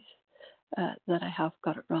ladies that I have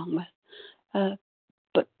got it wrong with.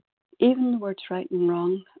 But even the words right and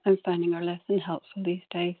wrong, I'm finding are less than helpful these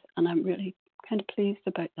days, and I'm really kind of pleased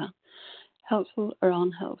about that. Helpful or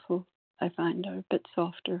unhelpful, I find, are a bit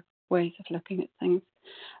softer ways of looking at things.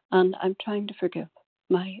 And I'm trying to forgive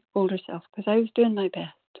my older self because I was doing my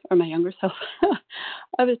best, or my younger self.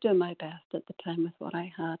 I was doing my best at the time with what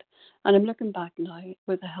I had. And I'm looking back now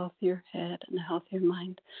with a healthier head and a healthier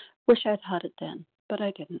mind. Wish I'd had it then, but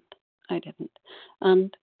I didn't.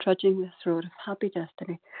 And trudging this road of happy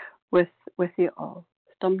destiny with you all,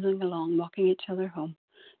 stumbling along, walking each other home.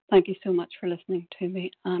 Thank you so much for listening to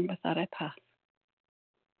me. And with that, I pass.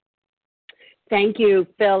 Thank you,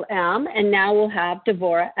 Phil M. And now we'll have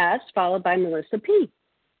Devorah S., followed by Melissa P.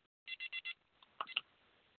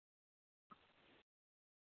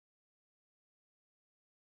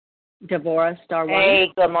 Devorah, star one.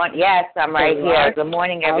 Hey, good morning. Yes, I'm right here. Good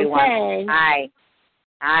morning, everyone. Okay.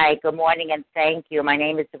 Hi, good morning, and thank you. My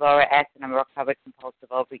name is Devorah S., and I'm a recovered compulsive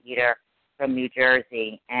overeater from New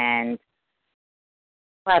Jersey. And,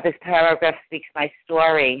 wow, this paragraph speaks my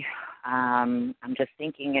story. I'm just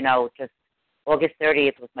thinking, just August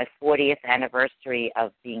 30th was my 40th anniversary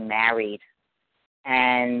of being married.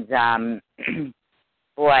 And,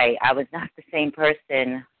 boy, I was not the same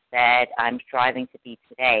person that I'm striving to be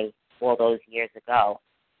today all those years ago.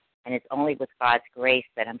 And it's only with God's grace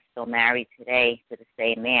that I'm still married today to the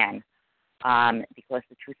same man. Because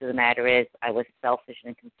the truth of the matter is I was selfish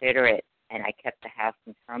and inconsiderate, and I kept the house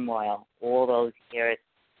in turmoil all those years.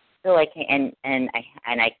 So I can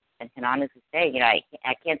I can honestly say,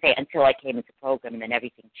 I can't say until I came into program and then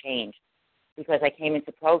everything changed, because I came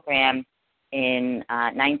into program in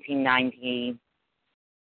 1999,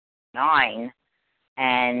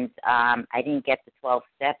 and I didn't get the 12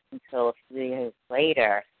 steps until a few years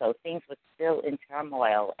later. So things were still in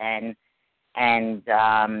turmoil, and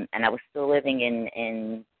I was still living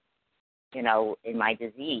in my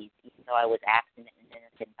disease, even though I was abstinent in an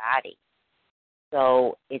innocent body.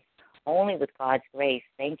 So it's only with God's grace,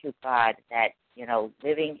 thank you, God, that,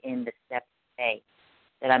 living in the steps today,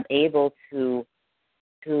 that I'm able to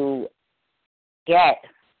to get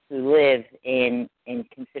to live in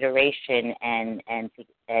consideration and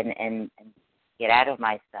get out of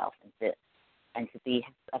myself and to be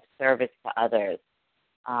of service to others.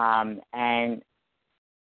 And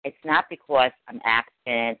it's not because I'm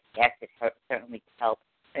abstinent. Yes, it certainly helps.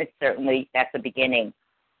 It certainly, that's the beginning.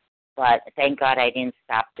 But thank God I didn't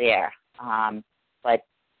stop there. But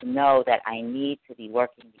to know that I need to be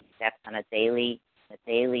working these steps on a daily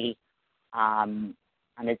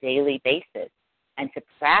basis, and to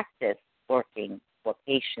practice working for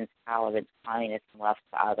patience, tolerance, kindness, and love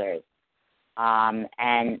to others. And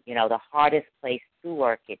the hardest place to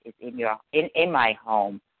work it is in my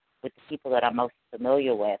home with the people that I'm most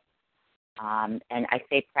familiar with. And I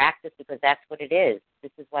say practice because that's what it is.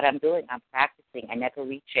 This is what I'm doing. I'm practicing. I never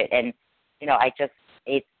reach it. And, and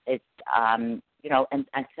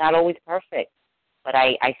it's not always perfect, but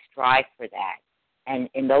I strive for that. And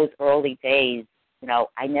in those early days,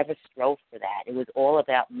 I never strove for that. It was all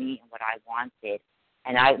about me and what I wanted.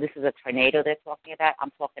 And this is a tornado they're talking about.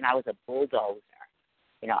 I'm talking I was a bulldozer.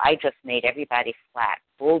 I just made everybody flat,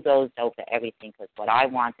 bulldozed over everything because what I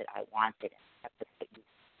wanted, and kept it for you.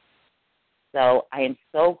 So I am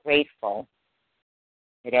so grateful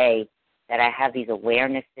today that I have these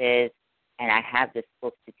awarenesses and I have this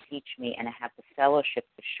book to teach me and I have the fellowship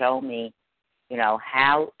to show me,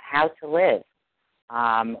 how to live.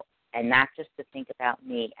 And not just to think about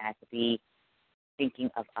me and to be thinking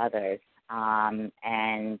of others. And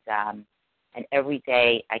every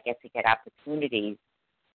day I get opportunities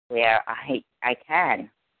where I can.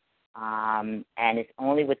 And it's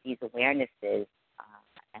only with these awarenesses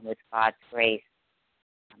and with God's grace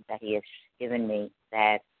that He has given me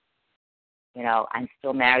that, I'm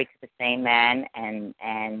still married to the same man and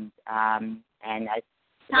it's a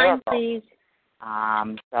miracle. Time, please.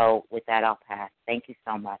 So with that, I'll pass. Thank you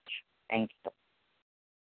so much. Thank you.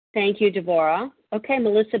 Thank you, Devorah. Okay,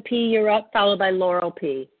 Melissa P., you're up, followed by Laurel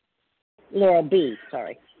B. Good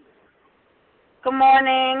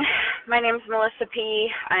morning. My name is Melissa P.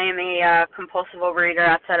 I am a compulsive overeater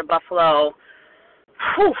outside of Buffalo.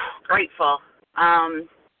 Whew, grateful. I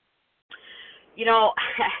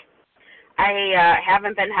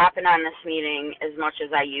haven't been hopping on this meeting as much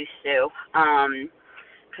as I used to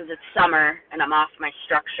because it's summer and I'm off my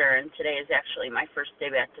structure, and today is actually my first day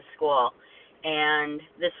back to school. And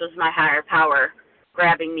this was my higher power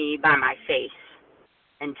grabbing me by my face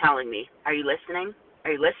and telling me, are you listening?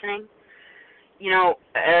 Are you listening?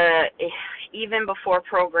 Even before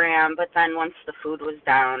program, but then once the food was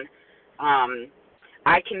down,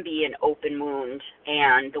 I can be an open wound,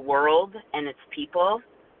 and the world and its people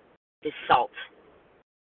is salt.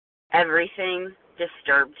 Everything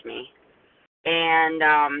disturbed me. And,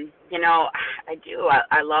 I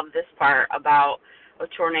love this part about a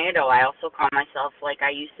tornado. I also call myself like I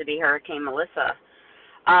used to be Hurricane Melissa.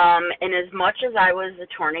 And as much as I was a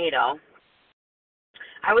tornado,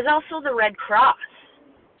 I was also the Red Cross,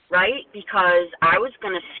 right? Because I was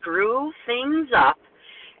going to screw things up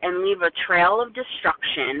and leave a trail of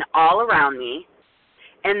destruction all around me,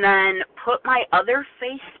 and then put my other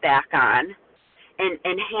face back on and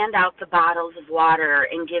hand out the bottles of water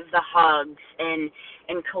and give the hugs and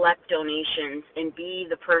collect donations and be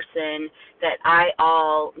the person that I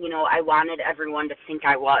wanted everyone to think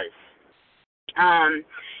I was. And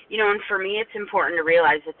for me it's important to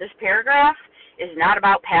realize that this paragraph is not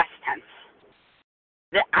about past tense.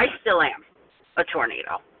 That I still am a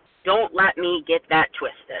tornado. Don't let me get that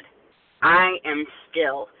twisted. I am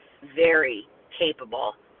still very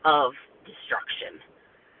capable of destruction.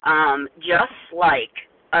 Just like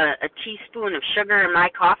a teaspoon of sugar in my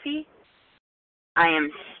coffee, I am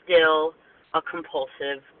still a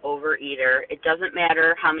compulsive overeater. It doesn't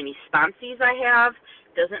matter how many sponsees I have.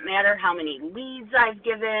 It doesn't matter how many leads I've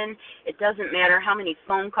given. It doesn't matter how many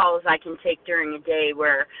phone calls I can take during a day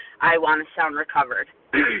where I want to sound recovered.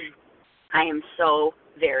 I am so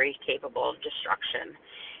very capable of destruction.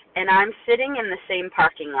 And I'm sitting in the same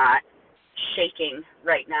parking lot shaking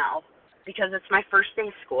right now because it's my first day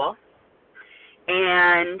of school,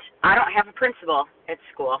 and I don't have a principal at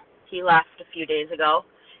school. He left a few days ago,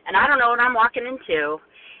 and I don't know what I'm walking into.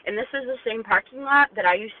 And this is the same parking lot that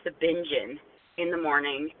I used to binge in the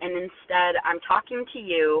morning, and instead I'm talking to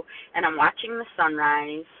you, and I'm watching the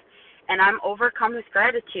sunrise, and I'm overcome with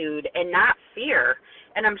gratitude and not fear.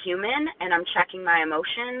 And I'm human, and I'm checking my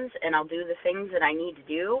emotions, and I'll do the things that I need to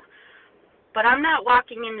do. But I'm not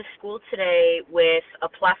walking into school today with a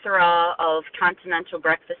plethora of continental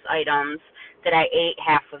breakfast items that I ate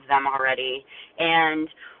half of them already and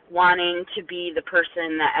wanting to be the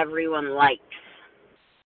person that everyone likes.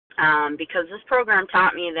 because this program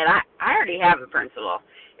taught me that I already have a principal.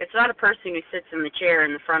 It's not a person who sits in the chair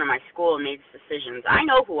in the front of my school and makes decisions. I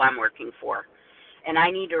know who I'm working for, and I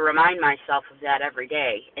need to remind myself of that every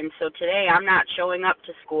day. And so today I'm not showing up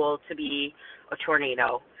to school to be a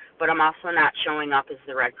tornado, but I'm also not showing up as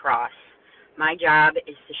the Red Cross. My job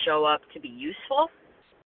is to show up to be useful,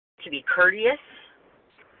 to be courteous,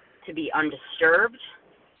 to be undisturbed,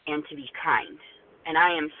 and to be kind. And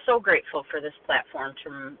I am so grateful for this platform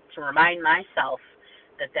to remind myself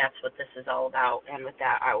that that's what this is all about. And with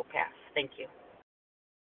that, I will pass. Thank you.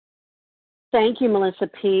 Thank you, Melissa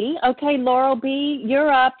P. Okay, Laurel B.,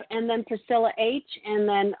 you're up, and then Priscilla H., and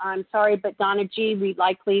then, I'm sorry, but Donna G., we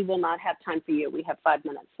likely will not have time for you. We have 5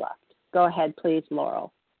 minutes left. Go ahead, please,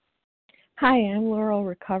 Laurel. Hi, I'm Laurel,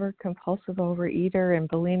 recovered compulsive overeater and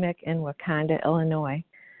bulimic in Wakanda, Illinois.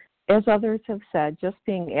 As others have said, just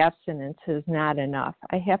being abstinent is not enough.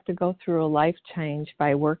 I have to go through a life change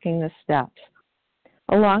by working the steps.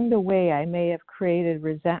 Along the way, I may have created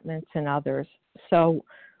resentments in others, so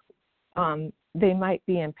they might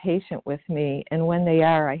be impatient with me, and when they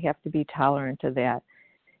are, I have to be tolerant of that.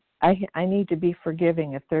 I need to be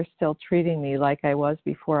forgiving if they're still treating me like I was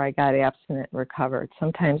before I got abstinent and recovered.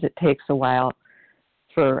 Sometimes it takes a while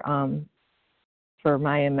for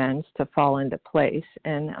my amends to fall into place,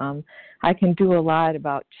 and I can do a lot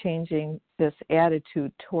about changing this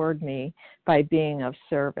attitude toward me by being of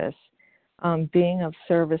service. Being of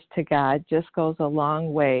service to God just goes a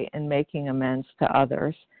long way in making amends to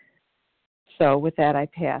others. So with that, I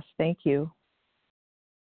pass. Thank you.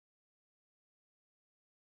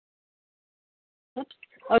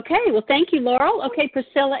 Okay, well, thank you, Laurel. Okay,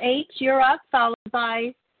 Priscilla H., you're up, followed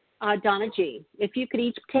by Donna G. If you could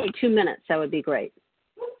each take 2 minutes, that would be great.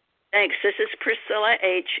 Thanks. This is Priscilla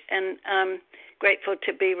H., and I'm grateful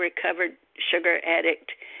to be recovered sugar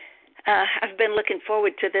addict. I've been looking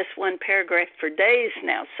forward to this one paragraph for days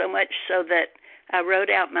now, so much so that I wrote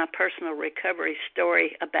out my personal recovery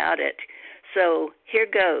story about it. So here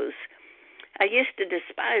goes. I used to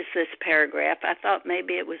despise this paragraph. I thought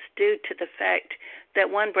maybe it was due to the fact that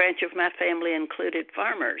one branch of my family included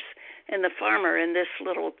farmers, and the farmer in this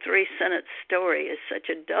little 3-sentence story is such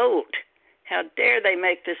a dolt. How dare they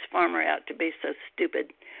make this farmer out to be so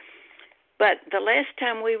stupid? But the last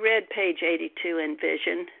time we read page 82 in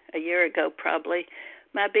Vision, a year ago probably,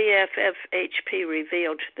 my BFF HP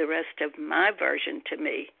revealed the rest of my version to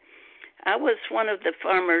me. I was one of the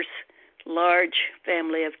farmer's large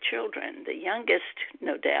family of children, the youngest,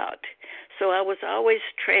 no doubt. So I was always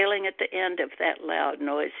trailing at the end of that loud,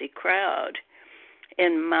 noisy crowd.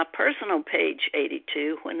 In my personal page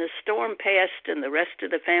 82, when the storm passed and the rest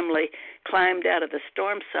of the family climbed out of the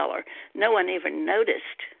storm cellar, no one even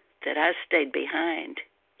noticed that I stayed behind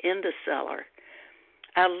in the cellar.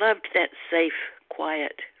 I loved that safe,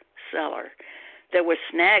 quiet cellar. There were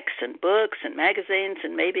snacks and books and magazines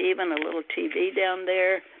and maybe even a little TV down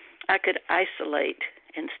there. I could isolate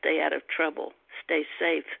and stay out of trouble, stay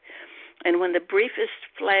safe. And when the briefest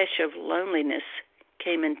flash of loneliness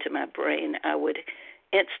came into my brain, I would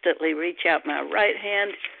instantly reach out my right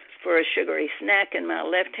hand for a sugary snack and my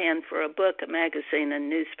left hand for a book, a magazine, a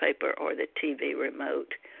newspaper, or the TV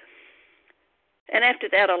remote. And after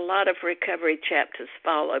that, a lot of recovery chapters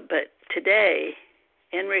followed. But today,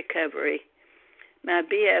 in recovery, my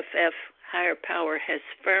BFF higher power has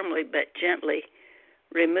firmly but gently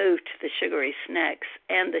removed the sugary snacks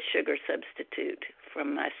and the sugar substitute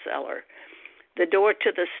from my cellar. The door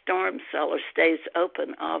to the storm cellar stays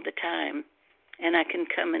open all the time, and I can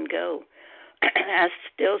come and go. I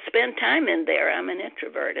still spend time in there. I'm an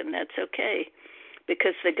introvert, and that's okay,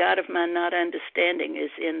 because the God of my not understanding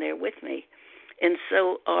is in there with me, and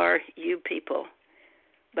so are you people,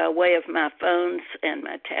 by way of my phones and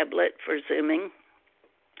my tablet for Zooming,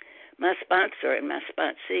 my sponsor and my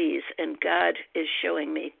sponsees, and God is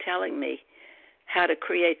showing me, telling me how to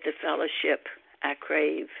create the fellowship I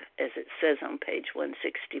crave, as it says on page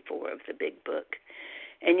 164 of the big book.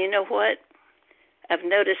 And you know what? I've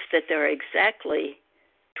noticed that there are exactly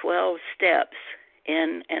 12 steps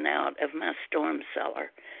in and out of my storm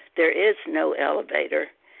cellar. There is no elevator.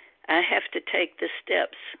 I have to take the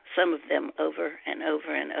steps, some of them over and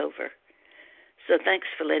over and over. So thanks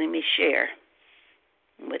for letting me share.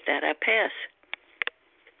 With that, I pass.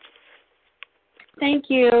 Thank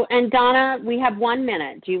you. And Donna, we have 1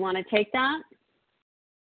 minute. Do you want to take that?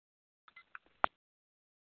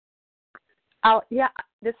 Yeah,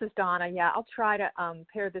 this is Donna. Yeah, I'll try to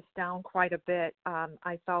pare this down quite a bit.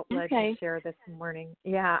 I felt led to share this morning.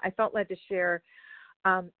 Yeah, I felt led to share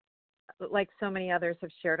like so many others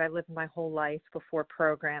have shared, I lived my whole life before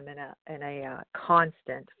program in a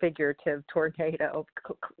constant figurative tornado.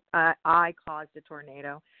 I caused a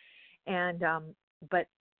tornado, and but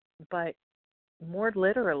more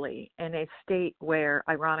literally in a state where,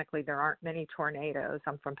 ironically, there aren't many tornadoes.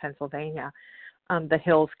 I'm from Pennsylvania. The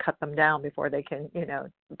hills cut them down before they can,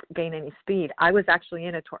 gain any speed. I was actually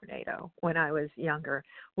in a tornado when I was younger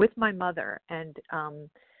with my mother, and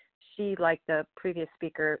she, like the previous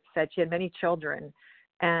speaker said, she had many children,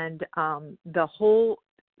 and the whole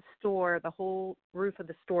store, the whole roof of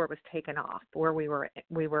the store was taken off where we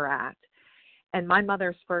were at. And my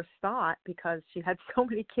mother's first thought, because she had so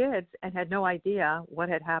many kids and had no idea what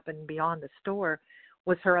had happened beyond the store,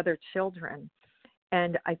 was her other children.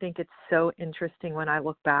 And I think it's so interesting when I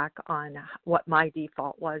look back on what my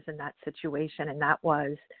default was in that situation, and that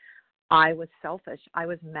was I was selfish. I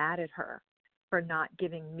was mad at her for not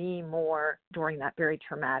giving me more during that very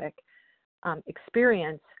traumatic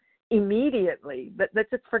experience immediately. But let's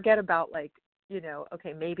just forget about,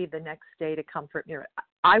 okay, maybe the next day to comfort me.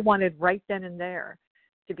 I wanted right then and there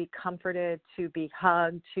to be comforted, to be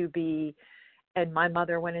hugged, and my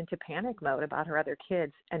mother went into panic mode about her other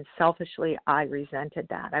kids, and selfishly I resented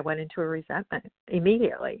that. I went into a resentment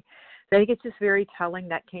immediately. So I think it's just very telling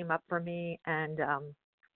that came up for me, and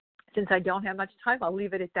since I don't have much time, I'll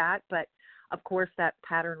leave it at that. But of course that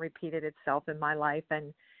pattern repeated itself in my life,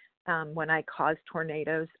 and when I cause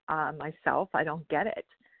tornadoes myself, I don't get it.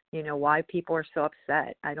 Why people are so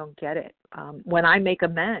upset. I don't get it. When I make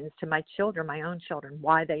amends to my children, my own children,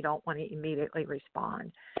 why they don't want to immediately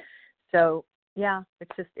respond. So, yeah,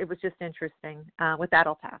 it was just interesting. With that,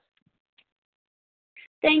 I'll pass.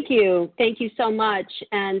 Thank you. Thank you so much.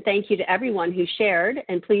 And thank you to everyone who shared.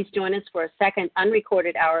 And please join us for a second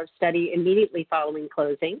unrecorded hour of study immediately following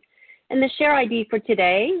closing. And the share ID for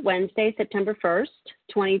today, Wednesday, September 1st,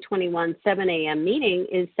 2021, 7 a.m. meeting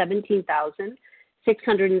is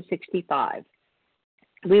 17,665.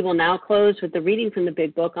 We will now close with the reading from the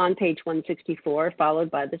Big Book on page 164,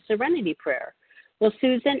 followed by the Serenity Prayer. Will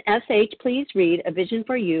Susan S.H. please read A Vision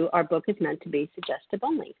for You? Our book is meant to be suggestive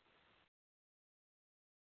only.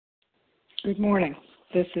 Good morning.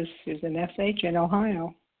 This is Susan S.H. in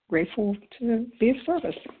Ohio. Grateful to be of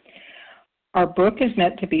service. Our book is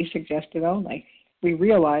meant to be suggestive only. We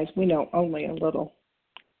realize we know only a little.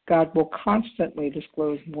 God will constantly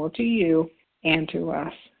disclose more to you and to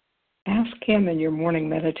us. Ask Him in your morning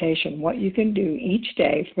meditation what you can do each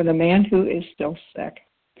day for the man who is still sick.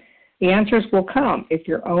 The answers will come if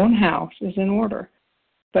your own house is in order.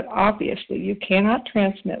 But obviously, you cannot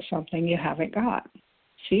transmit something you haven't got.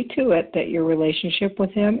 See to it that your relationship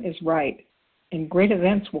with Him is right, and great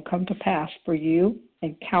events will come to pass for you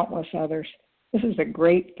and countless others. This is a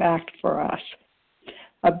great fact for us.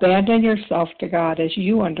 Abandon yourself to God as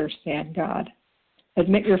you understand God.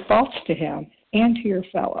 Admit your faults to Him and to your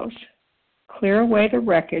fellows. Clear away the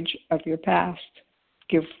wreckage of your past.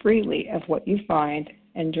 Give freely of what you find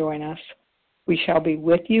and join us. We shall be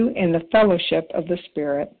with you in the fellowship of the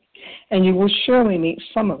Spirit, and you will surely meet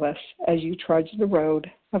some of us as you trudge the road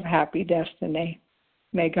of happy destiny.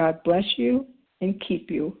 May God bless you and keep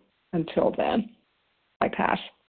you until then. I pass.